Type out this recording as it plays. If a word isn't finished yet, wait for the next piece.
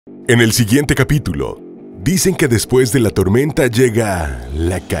En el siguiente capítulo, dicen que después de la tormenta llega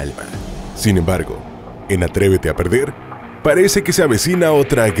la calma. Sin embargo, en Atrévete a Perder, parece que se avecina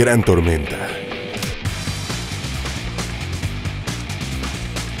otra gran tormenta.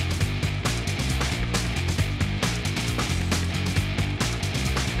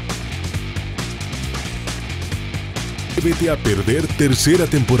 Atrévete a Perder, tercera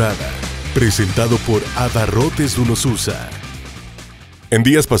temporada. Presentado por Abarrotes Dunosusa. En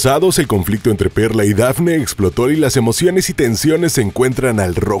días pasados, el conflicto entre Perla y Dafne explotó y las emociones y tensiones se encuentran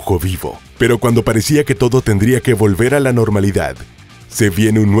al rojo vivo. Pero cuando parecía que todo tendría que volver a la normalidad, se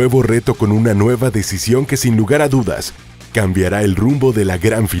viene un nuevo reto con una nueva decisión que sin lugar a dudas cambiará el rumbo de la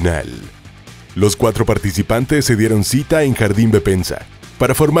gran final. Los 4 participantes se dieron cita en Jardín Bepensa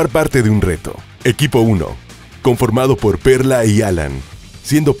para formar parte de un reto. Equipo 1, conformado por Perla y Alan,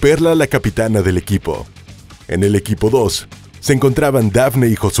 siendo Perla la capitana del equipo. En el equipo 2, se encontraban Dafne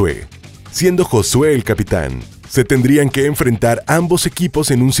y Josué. Siendo Josué el capitán, se tendrían que enfrentar ambos equipos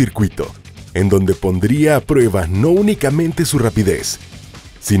en un circuito, en donde pondría a prueba no únicamente su rapidez,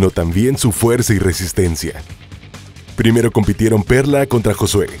 sino también su fuerza y resistencia. Primero compitieron Perla contra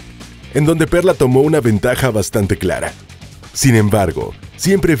Josué, en donde Perla tomó una ventaja bastante clara. Sin embargo,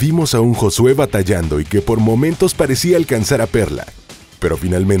 siempre vimos a un Josué batallando y que por momentos parecía alcanzar a Perla, pero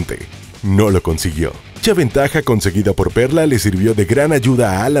finalmente no lo consiguió. Dicha ventaja conseguida por Perla le sirvió de gran ayuda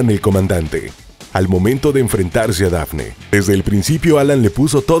a Alan el comandante, al momento de enfrentarse a Dafne. Desde el principio Alan le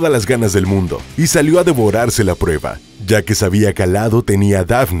puso todas las ganas del mundo y salió a devorarse la prueba, ya que sabía que al lado tenía a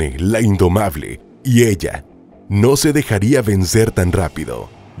Dafne, la indomable, y ella no se dejaría vencer tan rápido.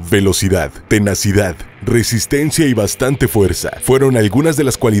 Velocidad, tenacidad, resistencia y bastante fuerza fueron algunas de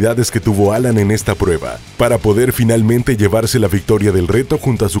las cualidades que tuvo Alan en esta prueba, para poder finalmente llevarse la victoria del reto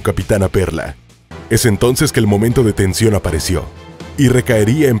junto a su capitana Perla. Es entonces que el momento de tensión apareció, y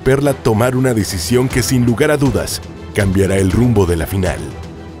recaería en Perla tomar una decisión que sin lugar a dudas cambiará el rumbo de la final.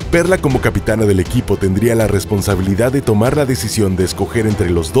 Perla como capitana del equipo tendría la responsabilidad de tomar la decisión de escoger entre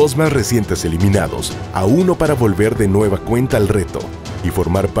los 2 más recientes eliminados a uno para volver de nueva cuenta al reto y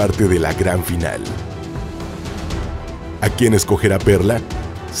formar parte de la gran final. ¿A quién escogerá Perla?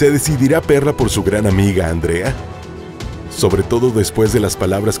 ¿Se decidirá Perla por su gran amiga Andrea? Sobre todo después de las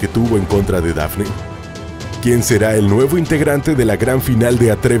palabras que tuvo en contra de Dafne. ¿Quién será el nuevo integrante de la gran final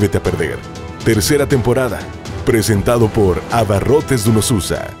de Atrévete a Perder? Tercera temporada, presentado por Abarrotes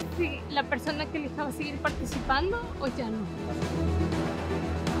Dunosusa. Sí, ¿la persona que elija va a seguir participando o ya no?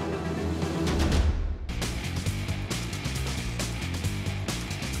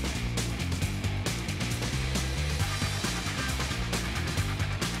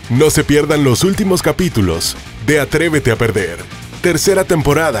 No se pierdan los últimos capítulos de Atrévete a Perder, tercera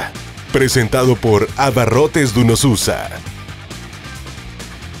temporada, presentado por Abarrotes Dunosusa.